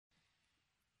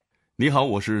你好，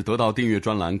我是得到订阅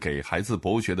专栏给孩子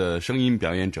博物学的声音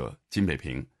表演者金北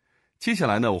平。接下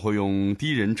来呢，我会用第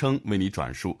一人称为你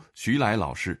转述徐来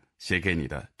老师写给你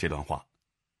的这段话。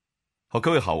好，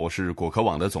各位好，我是果壳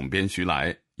网的总编徐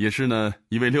来，也是呢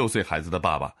一位6岁孩子的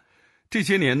爸爸。这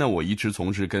些年呢，我一直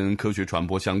从事跟科学传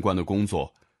播相关的工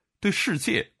作，对世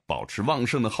界保持旺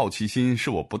盛的好奇心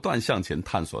是我不断向前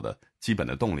探索的基本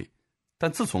的动力。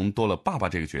但自从多了爸爸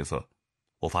这个角色，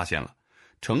我发现了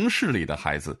城市里的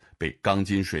孩子被钢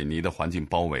筋水泥的环境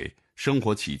包围，生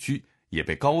活起居也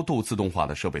被高度自动化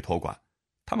的设备托管，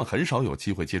他们很少有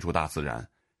机会接触大自然，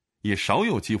也少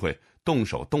有机会动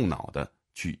手动脑的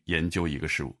去研究一个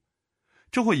事物，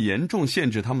这会严重限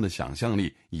制他们的想象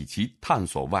力以及探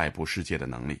索外部世界的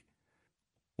能力。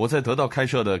我在得到开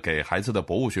设的给孩子的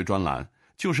博物学专栏，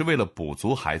就是为了补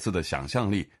足孩子的想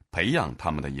象力，培养他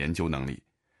们的研究能力。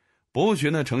博物学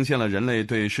呢，呈现了人类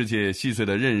对世界细碎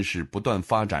的认识不断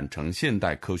发展成现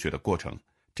代科学的过程，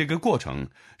这个过程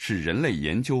是人类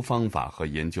研究方法和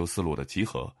研究思路的集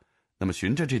合。那么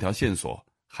循着这条线索，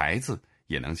孩子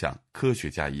也能像科学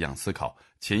家一样思考，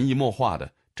潜移默化地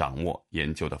掌握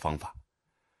研究的方法。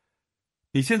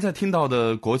你现在听到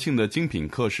的国庆的精品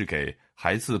课是给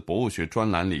孩子博物学专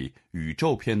栏里宇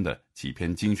宙篇的几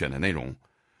篇精选的内容。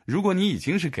如果你已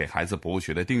经是给孩子博物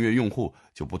学的订阅用户，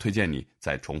就不推荐你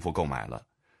再重复购买了。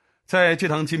在这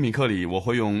堂精品课里，我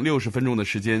会用60分钟的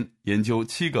时间研究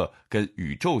7个跟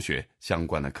宇宙学相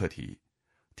关的课题。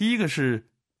第一个是，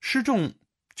失重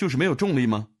就是没有重力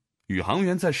吗？宇航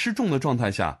员在失重的状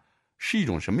态下是一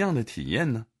种什么样的体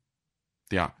验呢？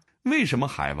第二，为什么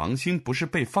海王星不是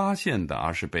被发现的，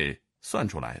而是被算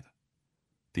出来的？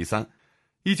第三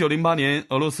，1908年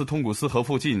俄罗斯通古斯河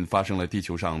附近发生了地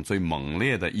球上最猛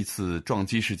烈的一次撞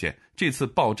击事件，这次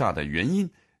爆炸的原因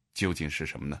究竟是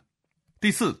什么呢？第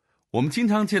四，我们经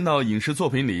常见到影视作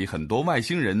品里很多外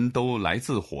星人都来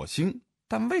自火星，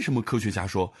但为什么科学家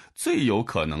说最有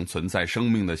可能存在生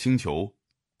命的星球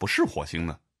不是火星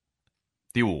呢？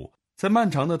第五，在漫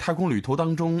长的太空旅途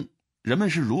当中，人们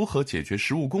是如何解决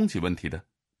食物供给问题的？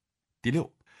第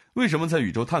六，为什么在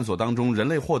宇宙探索当中，人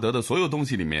类获得的所有东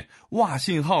西里面，哇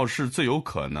信号是最有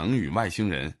可能与外星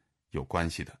人有关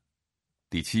系的？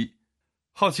第七，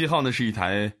好奇号呢是一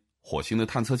台火星的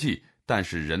探测器，但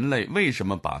是人类为什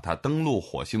么把它登陆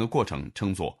火星的过程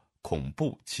称作恐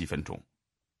怖7分钟？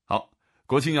好，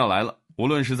国庆要来了，无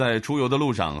论是在出游的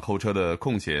路上、候车的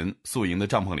空闲、宿营的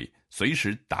帐篷里，随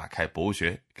时打开博物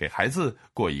学，给孩子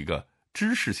过一个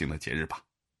知识性的节日吧。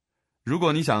如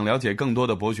果你想了解更多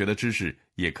的博物学的知识，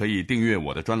也可以订阅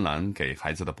我的专栏给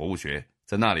孩子的博物学，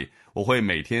在那里我会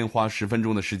每天花10分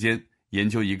钟的时间研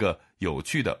究一个有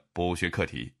趣的博物学课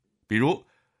题，比如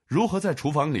如何在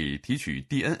厨房里提取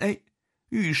DNA，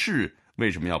 浴室为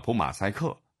什么要铺马赛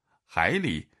克，海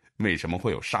里为什么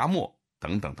会有沙漠，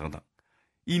等等等等。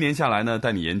1年下来呢，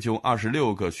带你研究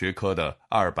26个学科的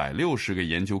260个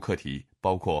研究课题，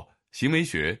包括行为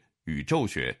学、宇宙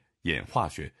学、演化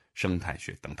学、生态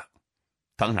学等等。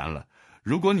当然了，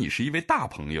如果你是一位大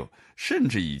朋友，甚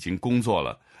至已经工作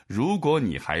了，如果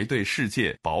你还对世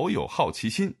界保有好奇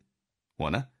心，我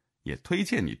呢也推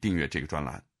荐你订阅这个专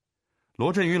栏。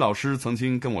罗振宇老师曾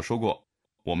经跟我说过，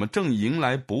我们正迎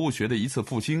来博物学的一次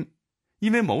复兴，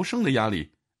因为谋生的压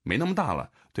力没那么大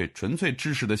了，对纯粹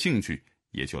知识的兴趣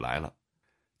也就来了。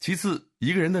其次，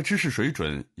一个人的知识水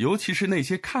准，尤其是那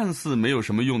些看似没有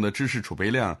什么用的知识储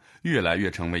备量，越来越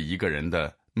成为一个人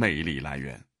的魅力来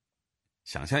源。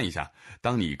想象一下，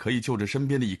当你可以就着身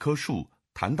边的一棵树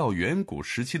谈到远古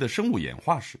时期的生物演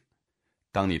化时，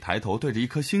当你抬头对着一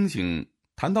颗星星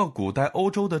谈到古代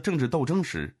欧洲的政治斗争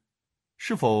时，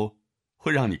是否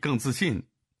会让你更自信、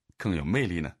更有魅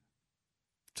力呢？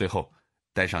最后，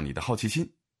带上你的好奇心，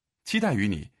期待与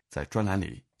你在专栏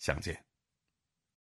里相见。